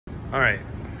All right,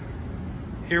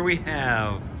 here we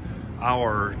have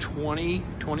our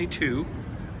 2022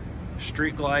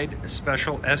 Street Glide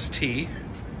Special ST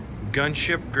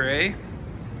Gunship Gray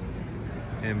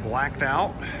and blacked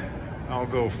out. I'll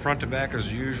go front to back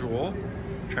as usual,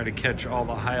 try to catch all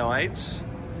the highlights.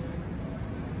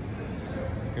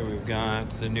 Here we've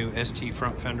got the new ST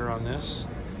front fender on this.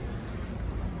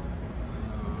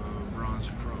 Bronze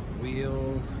front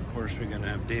wheel. Of course, we're gonna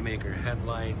have Daymaker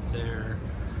headlight there.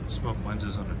 Smoke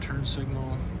lenses on a turn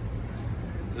signal.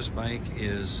 This bike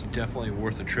is definitely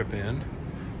worth a trip in.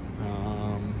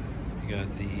 You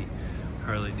got the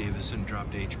Harley-Davidson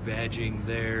dropped H badging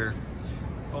there.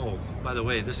 Oh, by the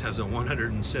way, this has a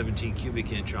 117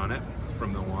 cubic inch on it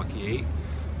from Milwaukee 8.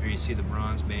 There you see the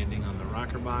bronze banding on the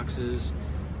rocker boxes.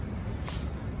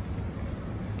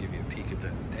 Give you a peek at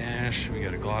the dash. We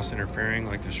got a gloss interfering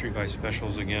like the Street Bike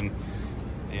Specials again.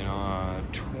 You know,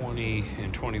 20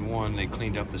 and 21, they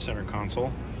cleaned up the center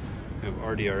console. We have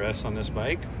RDRS on this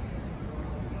bike.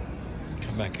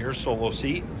 Come back here, solo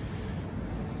seat.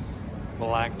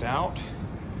 Blacked out.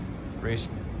 Race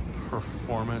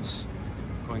performance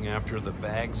going after the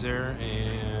bags there,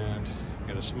 and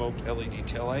got a smoked LED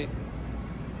taillight.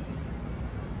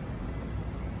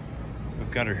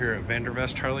 We've got her here at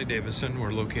Vandervest Harley-Davidson.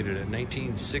 We're located at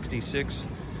 1966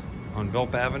 on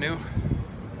Velp Avenue.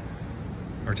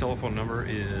 Our telephone number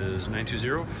is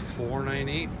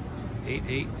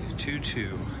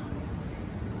 920-498-8822.